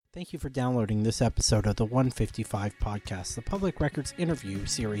Thank you for downloading this episode of the 155 Podcast, the public records interview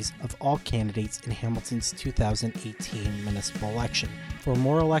series of all candidates in Hamilton's 2018 municipal election. For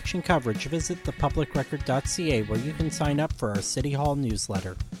more election coverage, visit thepublicrecord.ca where you can sign up for our City Hall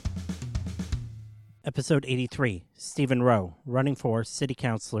newsletter. Episode 83, Stephen Rowe, running for City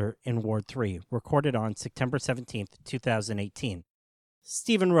Councillor in Ward 3, recorded on September 17th, 2018.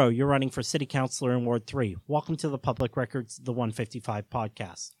 Stephen Rowe, you're running for City Councillor in Ward 3. Welcome to the Public Records, the 155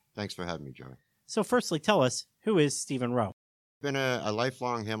 Podcast. Thanks for having me, Joey. So firstly, tell us, who is Stephen Rowe? I've been a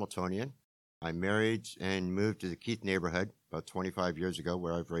lifelong Hamiltonian. I married and moved to the Keith neighborhood about 25 years ago,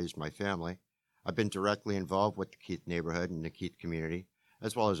 where I've raised my family. I've been directly involved with the Keith neighborhood and the Keith community,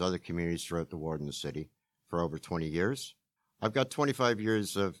 as well as other communities throughout the ward and the city, for over 20 years. I've got 25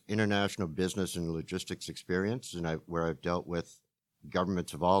 years of international business and logistics experience, where I've dealt with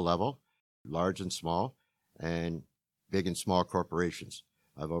governments of all level, large and small, and big and small corporations.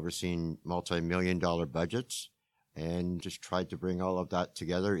 I've overseen multi-million-dollar budgets and just tried to bring all of that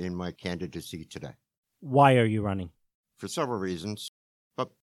together in my candidacy today. Why are you running? For several reasons,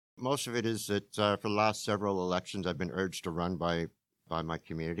 but most of it is that for the last several elections, I've been urged to run by my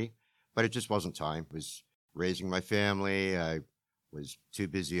community, but it just wasn't time. I was raising my family, I was too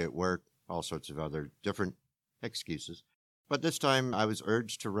busy at work, all sorts of other different excuses. But this time I was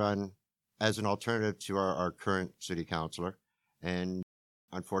urged to run as an alternative to our current city councillor, and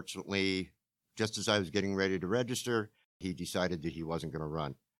unfortunately, just as I was getting ready to register, he decided that he wasn't going to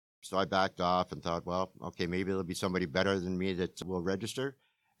run. So I backed off and thought, well, okay, maybe there'll be somebody better than me that will register.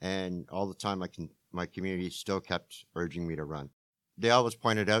 And all the time, my community still kept urging me to run. They always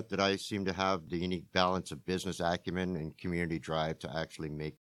pointed out that I seem to have the unique balance of business acumen and community drive to actually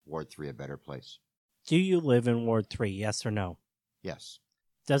make Ward 3 a better place. Do you live in Ward 3, yes or no? Yes.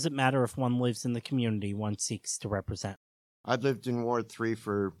 Does it matter if one lives in the community one seeks to represent? I've lived in Ward 3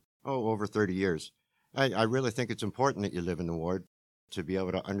 for, over 30 years. I really think it's important that you live in the ward to be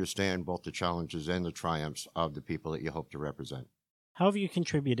able to understand both the challenges and the triumphs of the people that you hope to represent. How have you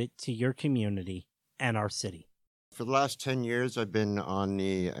contributed to your community and our city? For the last 10 years, I've been on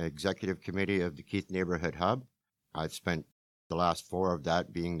the executive committee of the Keith Neighborhood Hub. I've spent the last 4 of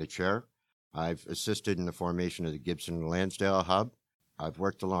that being the chair. I've assisted in the formation of the Gibson and Lansdale Hub. I've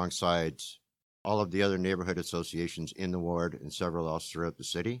worked alongside all of the other neighborhood associations in the ward and several else throughout the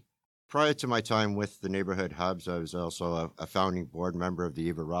city. Prior to my time with the neighborhood hubs, I was also a founding board member of the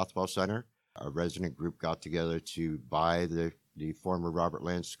Eva Rothwell Center. A resident group got together to buy the former Robert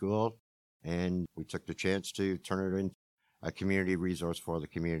Land School, and we took the chance to turn it into a community resource for the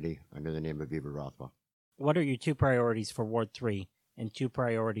community under the name of Eva Rothwell. What are your 2 priorities for Ward 3 and 2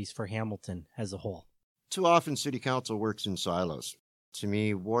 priorities for Hamilton as a whole? Too often, City Council works in silos. To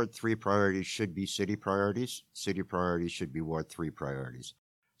me, Ward 3 priorities should be city priorities. City priorities should be Ward 3 priorities.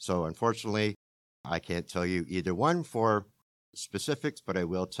 So unfortunately, I can't tell you either one for specifics, but I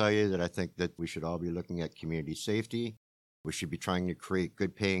will tell you that I think that we should all be looking at community safety. We should be trying to create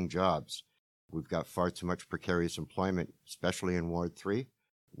good paying jobs. We've got far too much precarious employment, especially in Ward 3.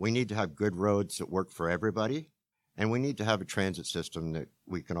 We need to have good roads that work for everybody, and we need to have a transit system that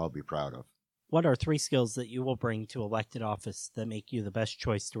we can all be proud of. What are 3 skills that you will bring to elected office that make you the best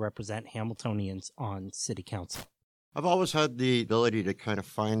choice to represent Hamiltonians on City Council? I've always had the ability to kind of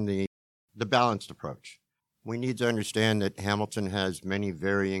find the balanced approach. We need to understand that Hamilton has many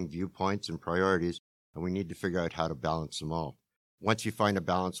varying viewpoints and priorities, and we need to figure out how to balance them all. Once you find a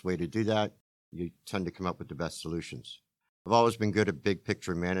balanced way to do that, you tend to come up with the best solutions. I've always been good at big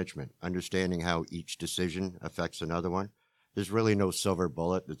picture management, understanding how each decision affects another one. There's really no silver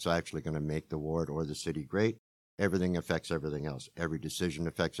bullet that's actually going to make the ward or the city great. Everything affects everything else. Every decision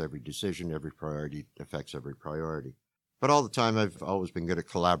affects every decision. Every priority affects every priority. But all the time, I've always been good at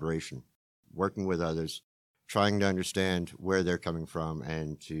collaboration, working with others, trying to understand where they're coming from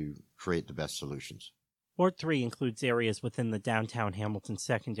and to create the best solutions. Ward 3 includes areas within the downtown Hamilton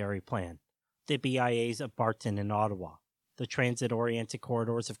secondary plan, the BIAs of Barton and Ottawa, the transit-oriented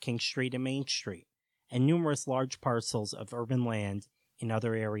corridors of King Street and Main Street, and numerous large parcels of urban land in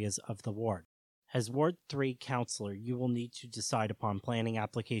other areas of the ward. As Ward 3 councillor, you will need to decide upon planning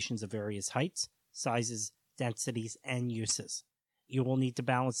applications of various heights, sizes, densities, and uses. You will need to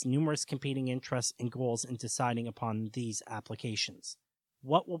balance numerous competing interests and goals in deciding upon these applications.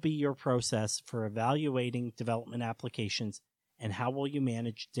 What will be your process for evaluating development applications, and how will you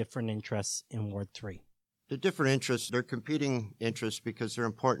manage different interests in Ward 3? The different interests, they're competing interests because they're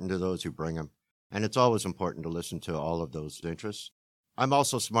important to those who bring them. And it's always important to listen to all of those interests. I'm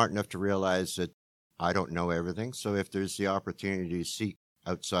also smart enough to realize that I don't know everything. So if there's the opportunity to seek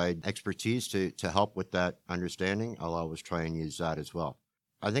outside expertise to help with that understanding, I'll always try and use that as well.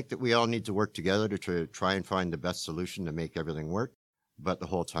 I think that we all need to work together to try and find the best solution to make everything work. But the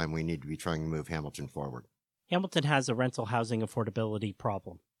whole time we need to be trying to move Hamilton forward. Hamilton has a rental housing affordability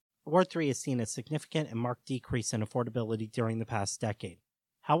problem. Ward 3 has seen a significant and marked decrease in affordability during the past decade.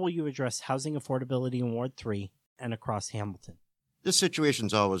 How will you address housing affordability in Ward 3 and across Hamilton? This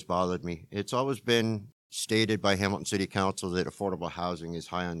situation's always bothered me. It's always been stated by Hamilton City Council that affordable housing is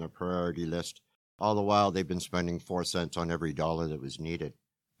high on their priority list. All the while, they've been spending 4 cents on every dollar that was needed.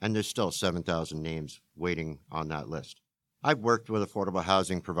 And there's still 7,000 names waiting on that list. I've worked with affordable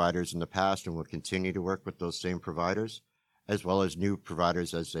housing providers in the past and will continue to work with those same providers, as well as new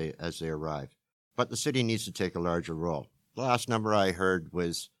providers as they arrive. But the city needs to take a larger role. The last number I heard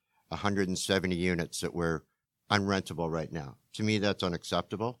was 170 units that were unrentable right now. To me, that's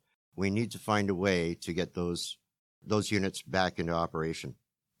unacceptable. We need to find a way to get those units back into operation.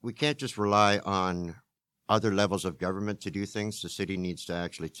 We can't just rely on other levels of government to do things. The city needs to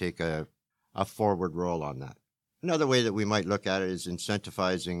actually take a forward role on that. Another way that we might look at it is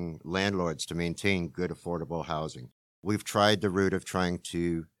incentivizing landlords to maintain good affordable housing. We've tried the route of trying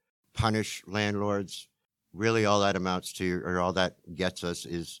to punish landlords. Really all that amounts to, or all that gets us,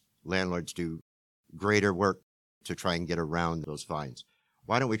 is landlords do greater work to try and get around those fines.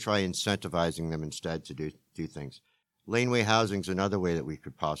 Why don't we try incentivizing them instead to do things? Laneway housing is another way that we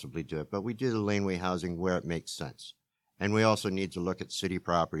could possibly do it, but we do the laneway housing where it makes sense. And we also need to look at city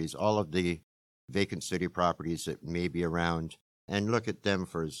properties, all of the vacant city properties that may be around, and look at them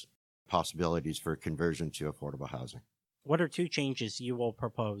for possibilities for conversion to affordable housing. What are 2 changes you will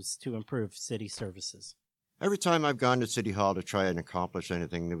propose to improve city services? Every time I've gone to City Hall to try and accomplish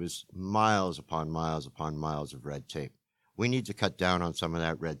anything, there was miles upon miles upon miles of red tape. We need to cut down on some of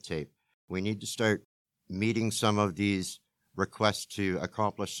that red tape. We need to start meeting some of these requests to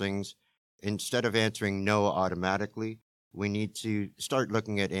accomplish things. Instead of answering no automatically, we need to start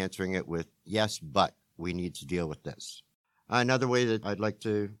looking at answering it with yes, but we need to deal with this. Another way that I'd like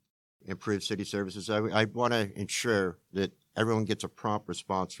to improve city services, I want to ensure that everyone gets a prompt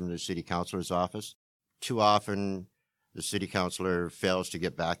response from the city councilor's office. Too often, the city councilor fails to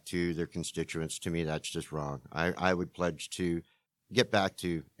get back to their constituents. To me, that's just wrong. I would pledge to get back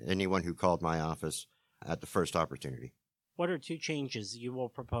to anyone who called my office at the first opportunity. What are 2 changes you will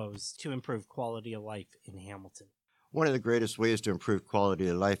propose to improve quality of life in Hamilton? One of the greatest ways to improve quality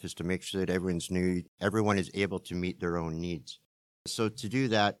of life is to make sure that everyone is able to meet their own needs. So to do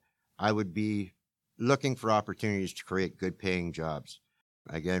that, I would be looking for opportunities to create good paying jobs.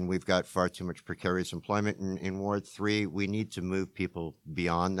 Again, we've got far too much precarious employment in Ward 3. We need to move people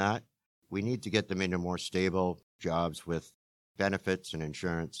beyond that. We need to get them into more stable jobs with benefits and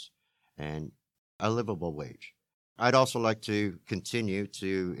insurance and a livable wage. I'd also like to continue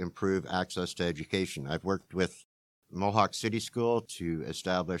to improve access to education. I've worked with Mohawk City School to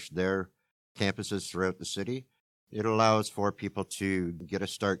establish their campuses throughout the city. It allows for people to get a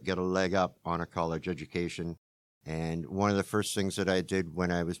start, get a leg up on a college education. And one of the first things that I did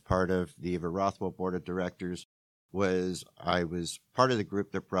when I was part of the Eva Rothwell Board of Directors was I was part of the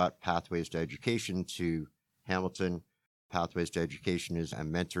group that brought Pathways to Education to Hamilton. Pathways to Education is a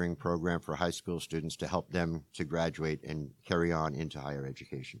mentoring program for high school students to help them to graduate and carry on into higher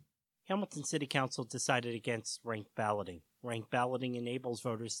education. Hamilton City Council decided against ranked balloting. Ranked balloting enables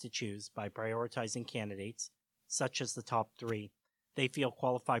voters to choose by prioritizing candidates, such as the top 3, they feel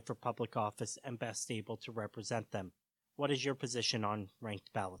qualified for public office and best able to represent them. What is your position on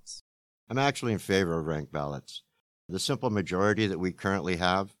ranked ballots? I'm actually in favor of ranked ballots. The simple majority that we currently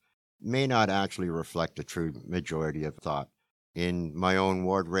have may not actually reflect a true majority of thought. In my own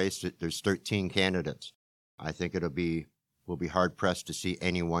ward race, there's 13 candidates. I think we'll be hard-pressed to see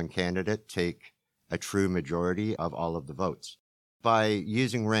any one candidate take a true majority of all of the votes. By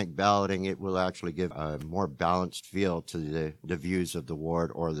using ranked balloting, it will actually give a more balanced feel to the views of the ward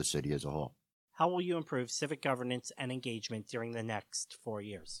or the city as a whole. How will you improve civic governance and engagement during the next 4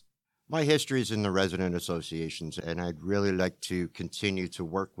 years? My history is in the resident associations, and I'd really like to continue to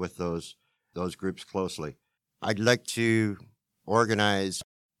work with those groups closely. I'd like to organize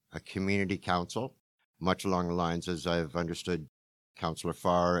a community council, much along the lines as I've understood Councillor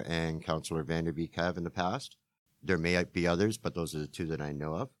Farr and Councillor Vanderbeek have in the past. There may be others, but those are the 2 that I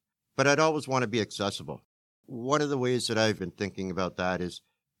know of. But I'd always want to be accessible. One of the ways that I've been thinking about that is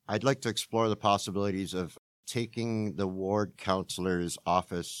I'd like to explore the possibilities of taking the ward councillor's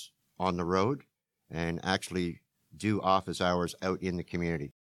office on the road and actually do office hours out in the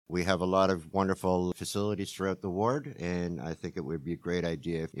community. We have a lot of wonderful facilities throughout the ward, and I think it would be a great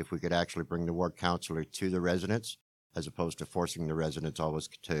idea if we could actually bring the ward councillor to the residents as opposed to forcing the residents always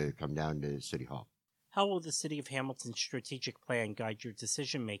to come down to City Hall. How will the City of Hamilton's strategic plan guide your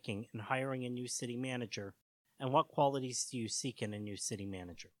decision-making in hiring a new city manager, and what qualities do you seek in a new city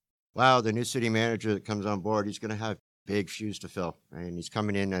manager? Wow, the new city manager that comes on board, he's going to have big shoes to fill, and he's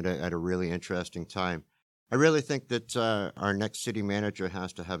coming in at a really interesting time. I really think that our next city manager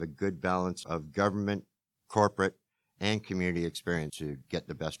has to have a good balance of government, corporate, and community experience to get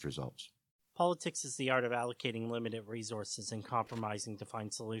the best results. Politics is the art of allocating limited resources and compromising to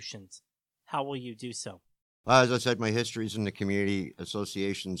find solutions. How will you do so? Well, as I said, my history is in the community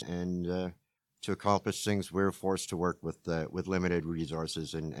associations, and to accomplish things, we're forced to work with limited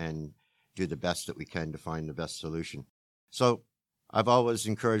resources and do the best that we can to find the best solution. So I've always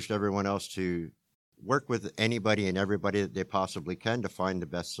encouraged everyone else to work with anybody and everybody that they possibly can to find the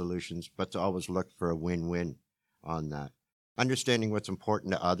best solutions, but to always look for a win-win on that. Understanding what's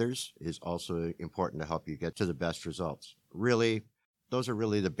important to others is also important to help you get to the best results. Really, those are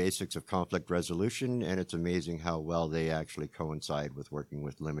really the basics of conflict resolution, and it's amazing how well they actually coincide with working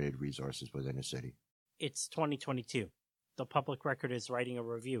with limited resources within a city. It's 2022. The Public Record is writing a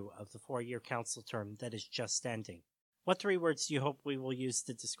review of the 4-year council term that is just ending. What 3 words do you hope we will use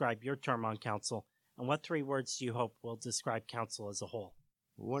to describe your term on council, and what 3 words do you hope will describe council as a whole?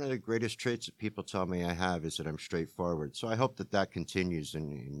 One of the greatest traits that people tell me I have is that I'm straightforward. So I hope that continues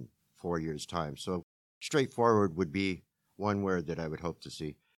in 4 years' time. So straightforward would be one word that I would hope to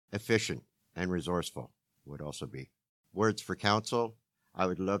see. Efficient and resourceful would also be. Words for council, I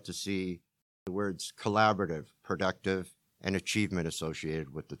would love to see the words collaborative, productive, and achievement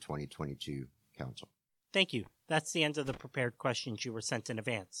associated with the 2022 council. Thank you. That's the end of the prepared questions you were sent in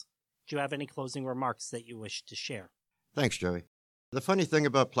advance. Do you have any closing remarks that you wish to share? Thanks, Joey. The funny thing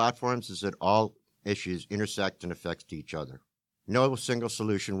about platforms is that all issues intersect and affect each other. No single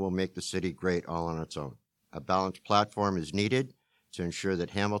solution will make the city great all on its own. A balanced platform is needed to ensure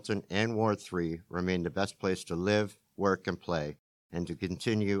that Hamilton and Ward 3 remain the best place to live, work, and play, and to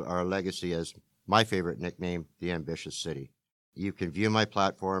continue our legacy as my favorite nickname, the Ambitious City. You can view my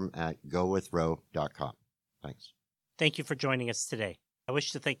platform at gowithrowe.com. Thanks. Thank you for joining us today. I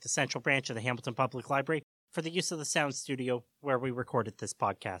wish to thank the Central Branch of the Hamilton Public Library for the use of the sound studio where we recorded this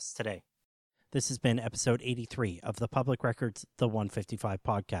podcast today. This has been episode 83 of the Public Record's The 155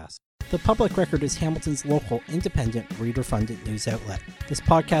 podcast. The Public Record is Hamilton's local, independent, reader-funded news outlet. This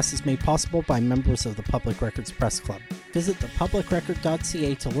podcast is made possible by members of the Public Records Press Club. Visit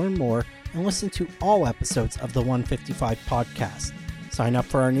thepublicrecord.ca to learn more and listen to all episodes of the 155 podcast. Sign up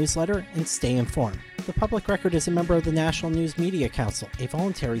for our newsletter and stay informed. The Public Record is a member of the National News Media Council, a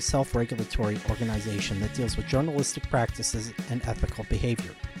voluntary self-regulatory organization that deals with journalistic practices and ethical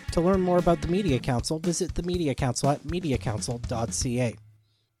behavior. To learn more about the Media Council, visit the Media Council at mediacouncil.ca.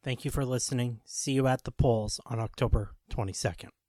 Thank you for listening. See you at the polls on October 22nd.